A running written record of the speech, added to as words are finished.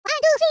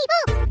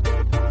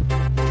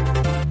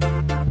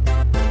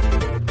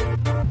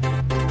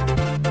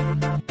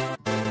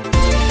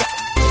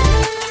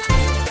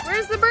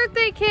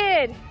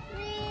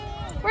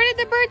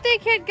birthday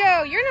kid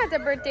go? You're not the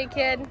birthday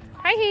kid.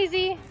 Hi,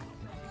 Hazy.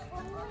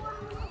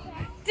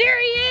 There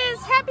he is.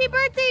 Happy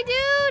birthday,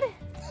 dude.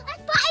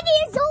 I'm 5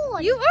 years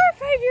old. You are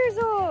 5 years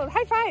old.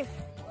 High five.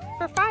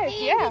 For 5,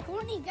 Hey, yeah.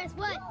 Courtney, guess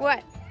what?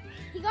 What?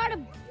 He got a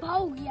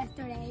bow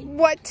yesterday.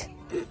 What?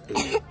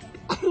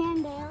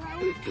 And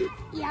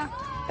yeah.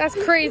 That's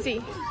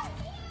crazy.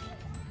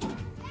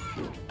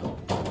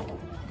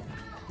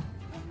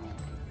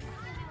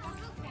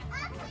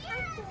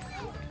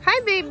 Hi,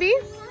 baby.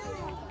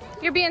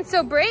 You're being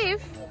so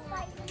brave.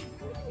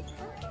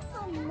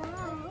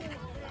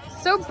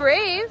 So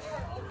brave.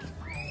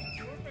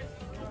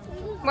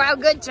 Wow,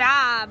 good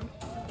job.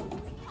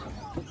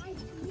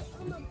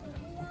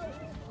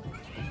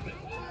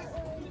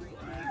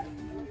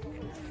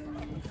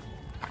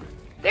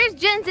 There's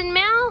Jens and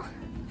Mel.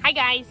 Hi,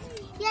 guys.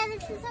 Yeah,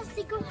 this is a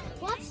secret.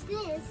 Watch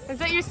this. Is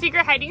that your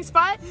secret hiding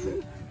spot?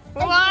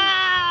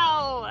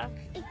 Wow.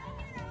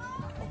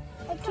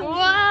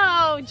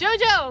 Whoa,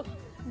 Jojo.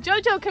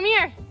 Jojo, come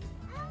here.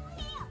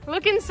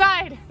 Look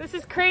inside. This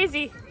is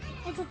crazy.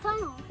 It's a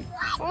tunnel.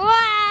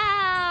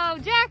 Wow.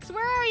 Jax,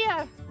 where are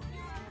you?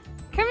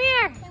 Come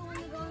here.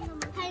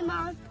 Hey,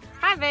 Mom.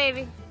 Hi,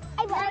 baby.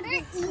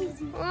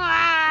 Easy.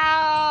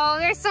 Wow.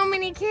 There's so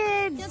many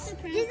kids. There's so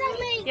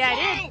many Yeah,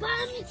 kids.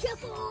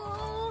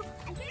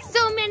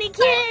 So many kids.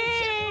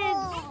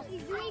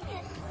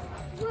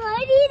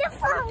 Right in the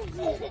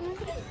fountain.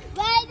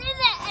 Right in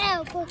the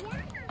apple.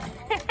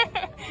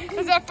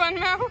 Is that fun,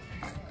 Mel?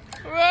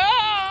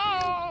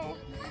 Whoa.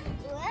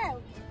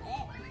 Whoa.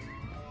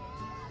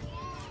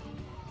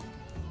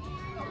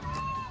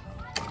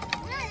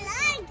 I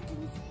like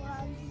these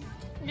ones.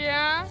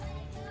 Yeah.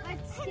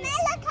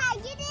 Melika,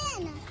 get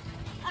in.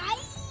 I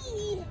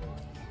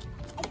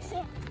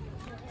can't.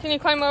 Can you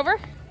climb over?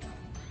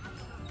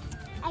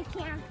 I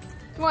can't.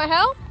 You want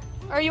help?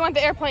 Or you want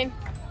the airplane?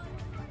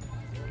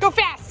 Go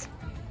fast.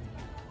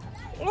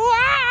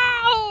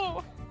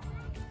 Wow.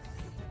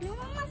 No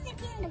one wants to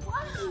get in the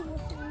buggy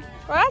with me.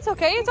 Well, that's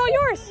okay. It's all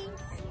yours.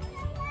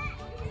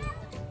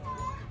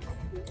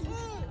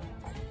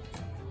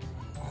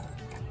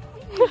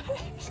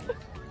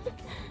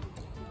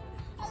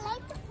 I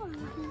like the fun.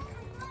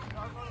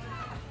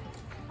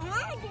 I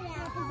want to get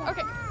out of the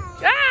Okay.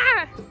 house.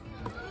 Ah!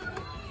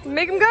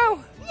 Make him go.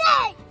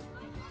 Yay!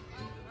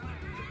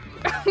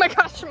 Oh my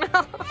gosh, Mel.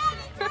 Want to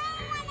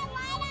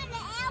ride on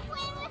the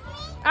airplane with me?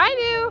 I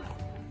do.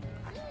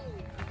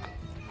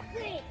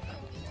 Great.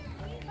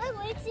 I'm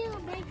way too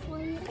big for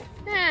you.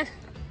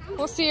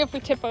 We'll see if we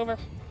tip over.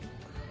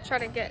 Try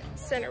to get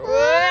center.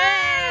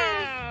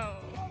 Wow!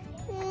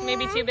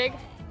 Maybe too big?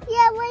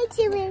 Yeah, way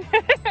too big.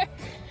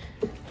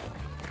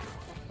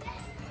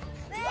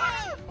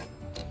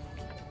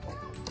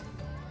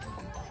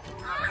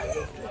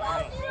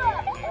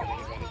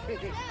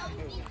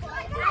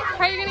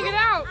 How are you gonna get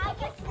out?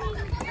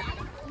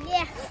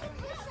 Yeah.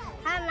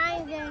 How am I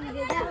gonna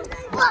get out?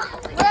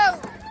 Whoa!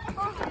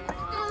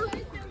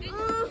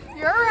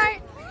 You're all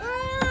right.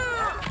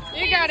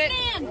 You got it.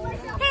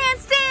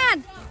 Handstand!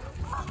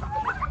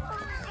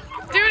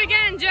 Do it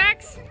again,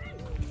 Jax.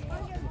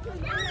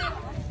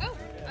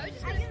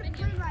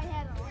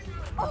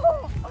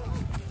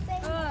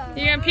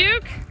 You gonna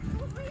puke?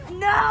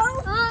 No.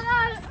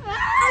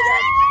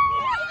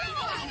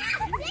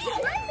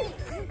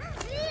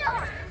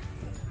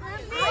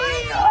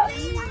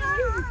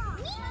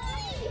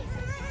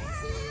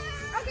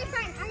 Okay,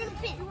 fine. I'm gonna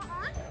fit.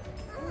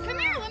 Come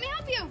here. Let me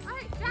help you.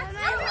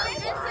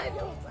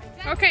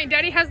 Okay,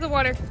 Daddy has the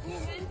water.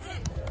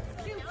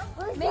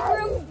 Make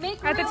room.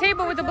 At the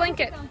table with the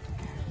blanket. It's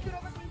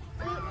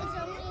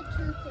only a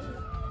 2 thing.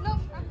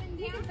 Nope,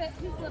 he can fit.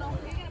 He's little. Are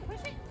you gonna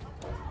push it?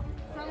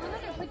 Come on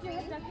under. Put your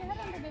head, duck your head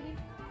under, baby.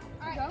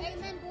 Alright,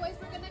 and then boys,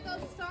 we're gonna go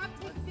stop,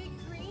 take big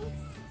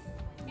drinks.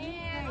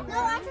 And No,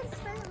 I can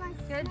spin it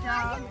myself. Good I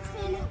job. can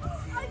spin it.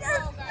 I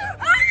can.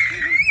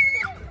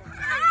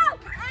 Ow!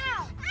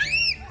 Ow!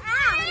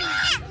 Ow!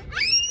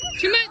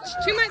 Too much,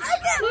 too much.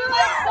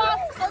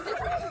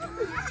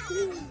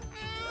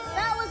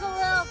 that was a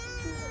little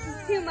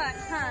too much,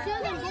 huh?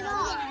 Susan, get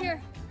off. Here.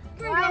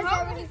 Why is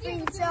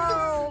everything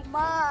so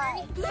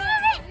much? Move it!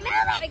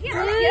 I can't.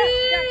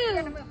 Yeah, you're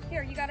gonna move.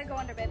 Here, you gotta go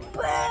under, baby.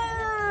 Go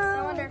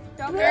under.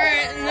 Don't All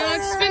right, now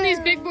let's spin these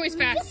big boys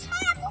fast.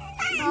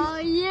 Oh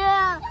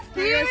yeah!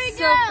 Here we go.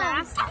 So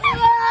fast.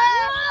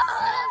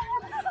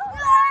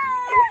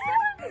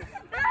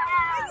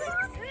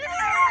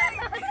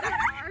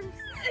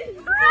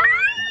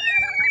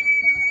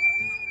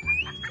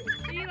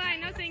 Eli,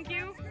 no thank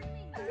you.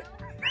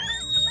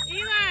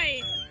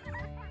 Eli.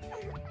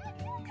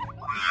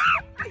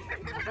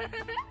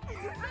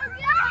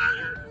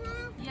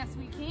 Yes,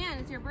 we can.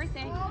 It's your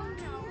birthday.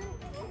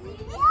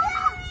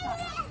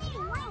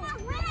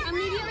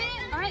 Immediately.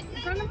 All right,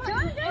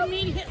 go.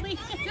 Immediately.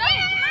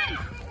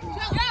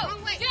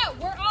 Joe,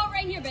 we're all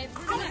right here, babe.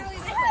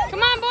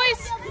 Come on,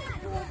 boys.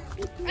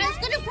 Let's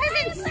go to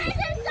presents.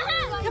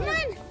 Come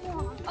on.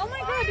 Oh my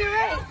God, you're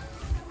right.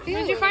 What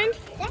did you find?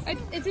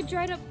 It's a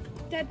dried up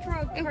dead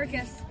frog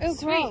carcass. Oh,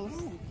 sweet.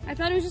 I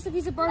thought it was just a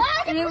piece of bark,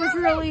 and it was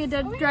really a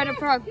dead, dried up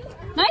frog.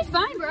 Nice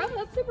find, bro.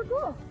 That's super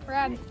cool.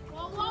 Brad.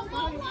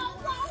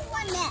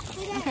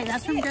 Okay,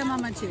 that's from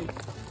Grandmama too.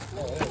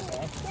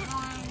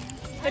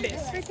 It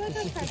is.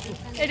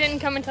 It didn't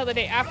come until the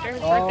day after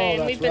his birthday,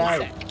 and we've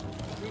been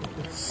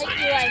sick.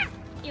 Hey,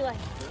 Eli.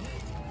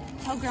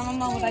 Tell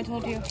Grandmama what I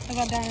told you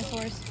about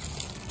dinosaurs.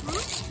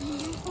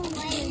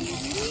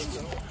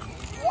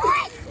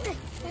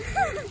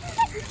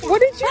 What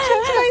did you touch,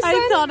 my son?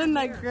 I told him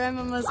that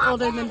Grandmama's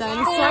older than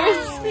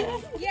dinosaurs.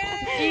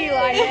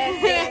 Eli.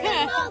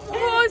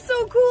 Oh, it's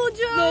so cool,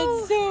 Joe.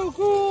 That's so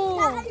cool.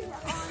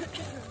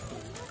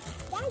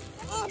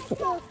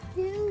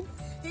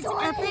 It's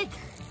epic.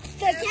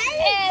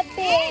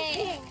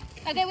 Epic.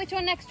 Okay, which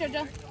one next,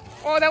 Jojo?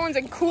 Oh, that one's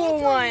a cool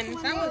one.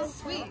 That one's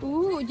sweet.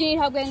 Ooh, do you need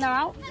help getting that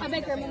out? I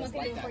bet Grandmama's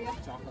gonna do it for you.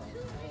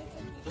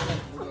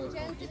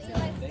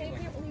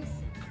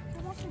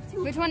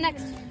 Which one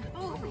next?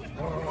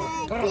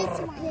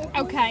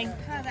 Okay.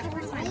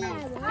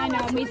 I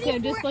know, me too,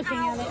 just looking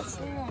at it.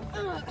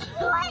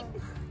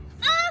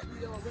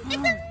 It's a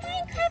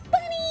Minecraft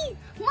bunny!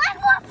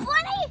 Minecraft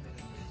bunny!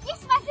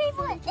 It's my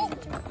favorite!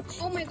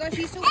 Oh my gosh,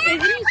 he's so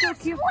Isn't he so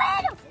cute?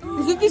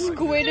 Isn't the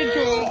squid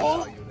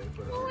adorable?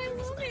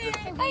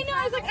 I know,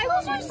 I was like, I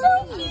wish I was so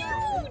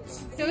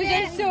cute! Those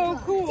are so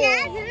cool.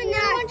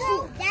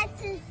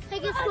 That's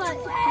guess what?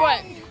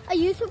 What? A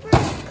YouTuber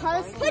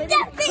called Squid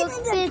cooked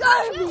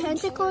its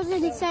tentacles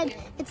and he said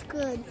it's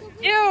good.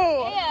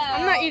 Ew!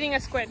 I'm not eating a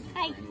squid.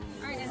 I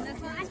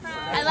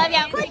love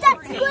you. Put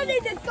that squid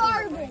in the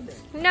garbage.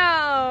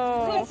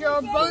 No! Put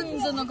your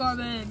buns in the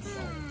garbage.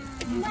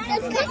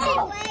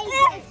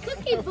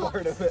 Cookie book.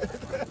 Part of it.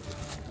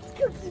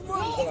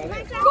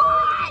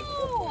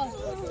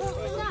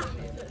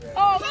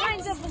 All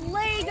kinds of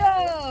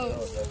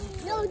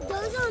Legos. No,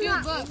 those are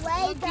not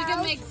Legos. You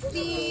can make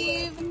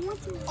Steve,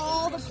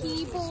 all the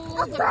people,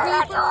 the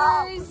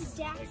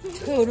creepers.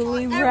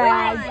 Totally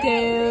rad,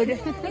 dude.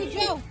 Hey,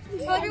 Joe.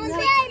 Oh, everyone's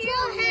like,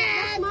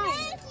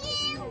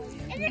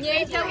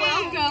 yeah, you're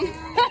welcome.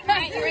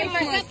 Alright, you ready for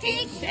a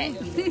cupcake?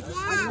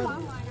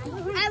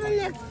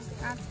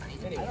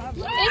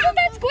 Isn't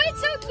that squid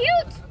so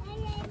cute?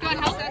 Do you want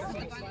help?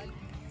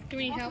 Do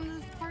we need help?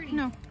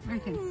 No, I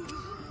can.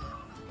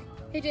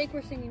 Hey Jake,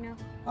 we're singing now.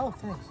 Oh,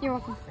 thanks. You're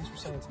welcome. Thanks for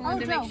saying I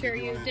wanted to make sure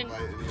you didn't.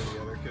 Invite any of the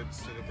other kids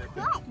to the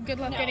birthday? Good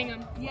luck getting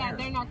them. Yeah,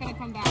 they're not gonna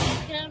come back.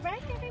 Good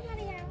luck,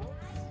 everybody else.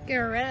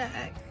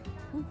 Correct.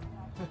 Put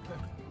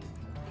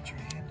your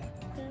hand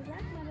up. Good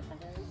luck,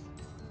 motherfuckers.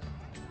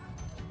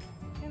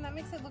 And that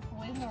makes it look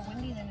way more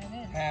windy than it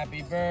is.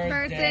 Happy birthday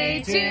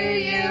Birthday to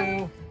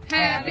you.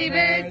 Happy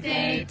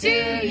birthday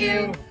to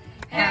you.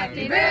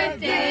 Happy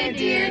birthday,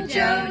 dear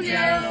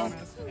JoJo.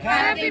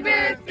 Happy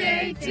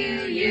birthday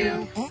to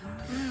you.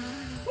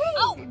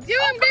 Oh, Do him,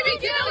 baby.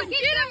 Get him.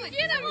 Get him.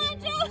 Get him.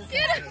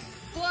 Get him.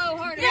 blow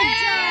harder.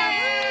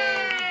 Yeah.